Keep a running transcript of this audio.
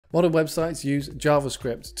Modern websites use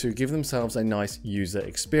JavaScript to give themselves a nice user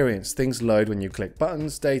experience. Things load when you click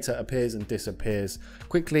buttons, data appears and disappears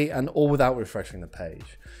quickly, and all without refreshing the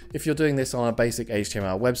page. If you're doing this on a basic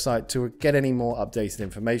HTML website, to get any more updated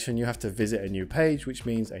information, you have to visit a new page, which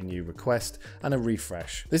means a new request and a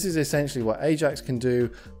refresh. This is essentially what AJAX can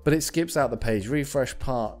do, but it skips out the page refresh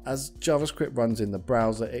part. As JavaScript runs in the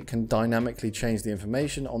browser, it can dynamically change the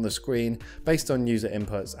information on the screen based on user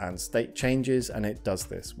inputs and state changes, and it does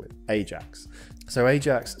this with AJAX. So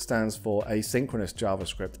AJAX stands for Asynchronous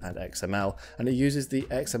JavaScript and XML, and it uses the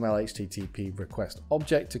XML HTTP request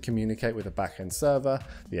object to communicate with the backend server,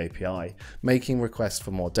 the API, making requests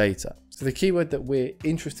for more data. So the keyword that we're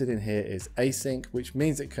interested in here is async, which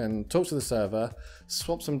means it can talk to the server,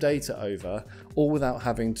 swap some data over, all without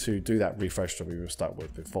having to do that refresh that we were stuck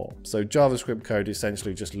with before. So JavaScript code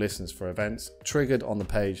essentially just listens for events triggered on the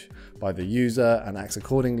page by the user and acts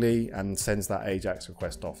accordingly and sends that AJAX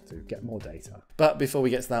request off to get more data. But before we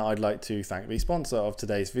get to that, I'd like to thank the sponsor of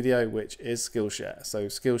today's video, which is Skillshare. So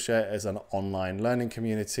Skillshare is an online learning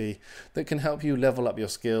community that can help you level up your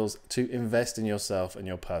skills to invest in yourself and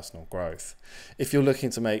your personal growth. If you're looking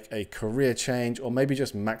to make a career change or maybe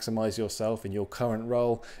just maximize yourself in your current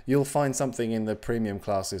role, you'll find something in the premium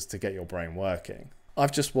classes to get your brain working.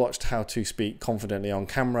 I've just watched How to Speak Confidently on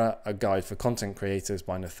Camera, a guide for content creators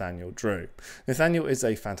by Nathaniel Drew. Nathaniel is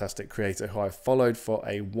a fantastic creator who I've followed for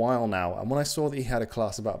a while now, and when I saw that he had a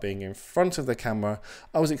class about being in front of the camera,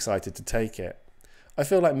 I was excited to take it. I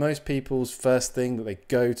feel like most people's first thing that they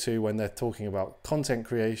go to when they're talking about content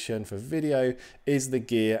creation for video is the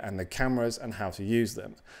gear and the cameras and how to use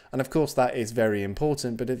them. And of course that is very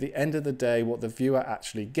important, but at the end of the day, what the viewer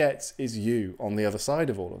actually gets is you on the other side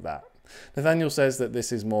of all of that. Nathaniel says that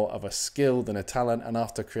this is more of a skill than a talent, and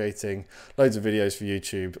after creating loads of videos for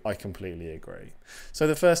YouTube, I completely agree. So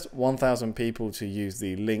the first 1,000 people to use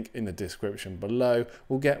the link in the description below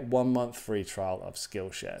will get 1 month free trial of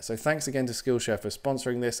Skillshare. So thanks again to Skillshare for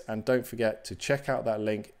sponsoring this, and don't forget to check out that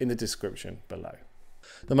link in the description below.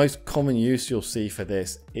 The most common use you'll see for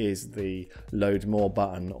this is the load more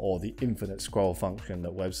button, or the infinite scroll function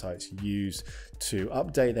that websites use to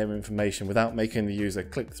update their information without making the user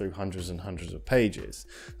click through hundreds and hundreds of pages.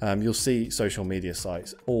 You'll see social media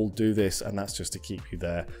sites all do this, and that's just to keep you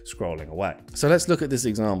there scrolling away. So let's look at this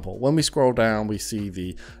example. When we scroll down, we see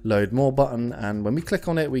the load more button, and when we click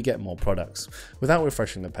on it, we get more products without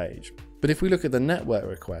refreshing the page. But if we look at the network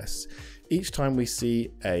requests, each time we see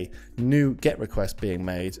a new GET request being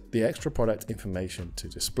made, the extra product information to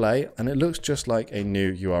display, and it looks just like a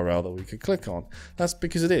new URL that we could click on. That's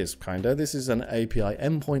because it is, kinda. This is an API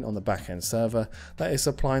endpoint on the backend server that is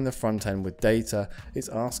supplying the front end with data it's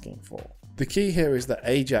asking for. The key here is that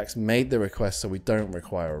AJAX made the request so we don't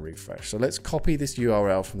require a refresh. So let's copy this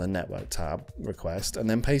URL from the network tab request and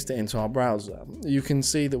then paste it into our browser. You can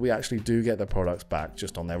see that we actually do get the products back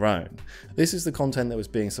just on their own. This is the content that was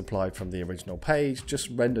being supplied from the original page, just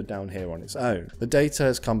rendered down here on its own. The data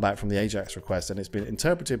has come back from the AJAX request and it's been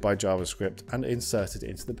interpreted by JavaScript and inserted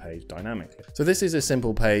into the page dynamically. So this is a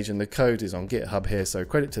simple page, and the code is on GitHub here, so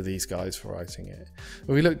credit to these guys for writing it.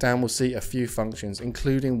 When we look down, we'll see a few functions,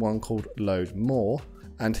 including one called load more,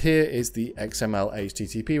 and here is the XML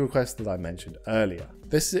HTTP request that I mentioned earlier.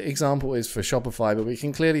 This example is for Shopify, but we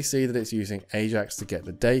can clearly see that it's using AJAX to get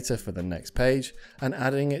the data for the next page and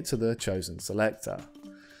adding it to the chosen selector.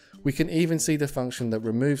 We can even see the function that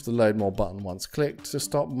removes the load more button once clicked to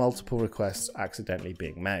stop multiple requests accidentally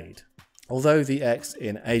being made. Although the X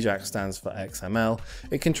in AJAX stands for XML,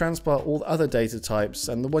 it can transport all the other data types,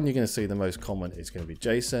 and the one you're going to see the most common is going to be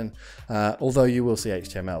JSON, although you will see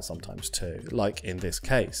HTML sometimes too, like in this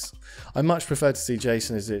case. I much prefer to see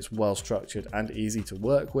JSON as it's well structured and easy to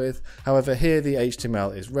work with. However, here the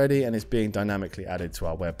HTML is ready and is being dynamically added to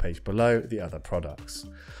our web page below the other products.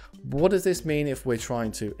 What does this mean if we're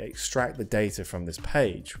trying to extract the data from this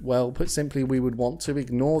page? Well, put simply, we would want to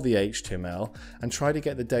ignore the HTML and try to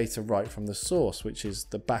get the data right from the source, which is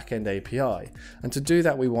the backend API. And to do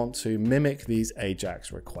that, we want to mimic these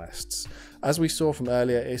AJAX requests. As we saw from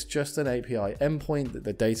earlier, it's just an API endpoint that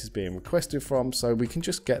the data is being requested from, so we can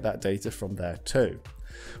just get that data from there too.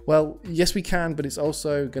 Well, yes we can, but it's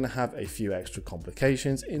also going to have a few extra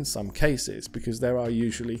complications in some cases, because there are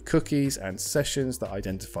usually cookies and sessions that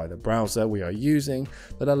identify the browser we are using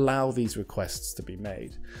that allow these requests to be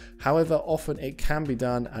made. However, often it can be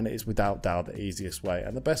done, and it is without doubt the easiest way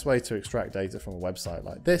and the best way to extract data from a website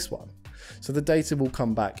like this one. So the data will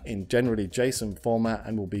come back in generally JSON format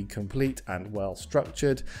and will be complete and well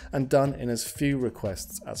structured and done in as few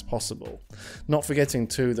requests as possible. Not forgetting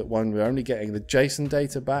too that we're only getting the JSON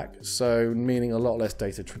data back, so meaning a lot less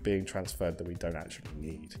data being transferred that we don't actually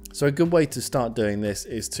need. So a good way to start doing this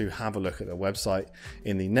is to have a look at the website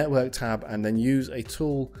in the network tab and then use a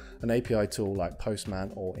tool, an API tool like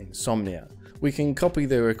Postman or Insomnia. We can copy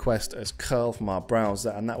the request as curl from our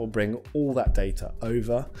browser and that will bring all that data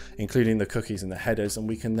over, including the cookies and the headers, and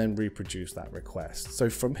we can then reproduce that request. So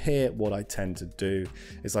from here, what I tend to do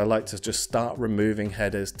is I like to just start removing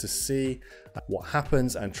headers to see what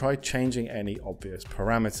happens and try changing any obvious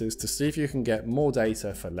parameters to see if you can get more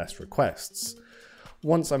data for less requests.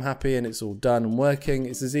 Once I'm happy and it's all done and working,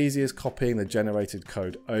 it's as easy as copying the generated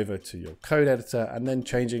code over to your code editor and then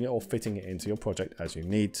changing it or fitting it into your project as you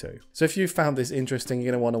need to. So if you found this interesting,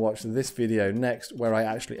 you're going to want to watch this video next, where I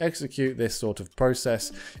actually execute this sort of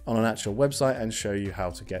process on an actual website and show you how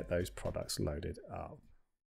to get those products loaded up.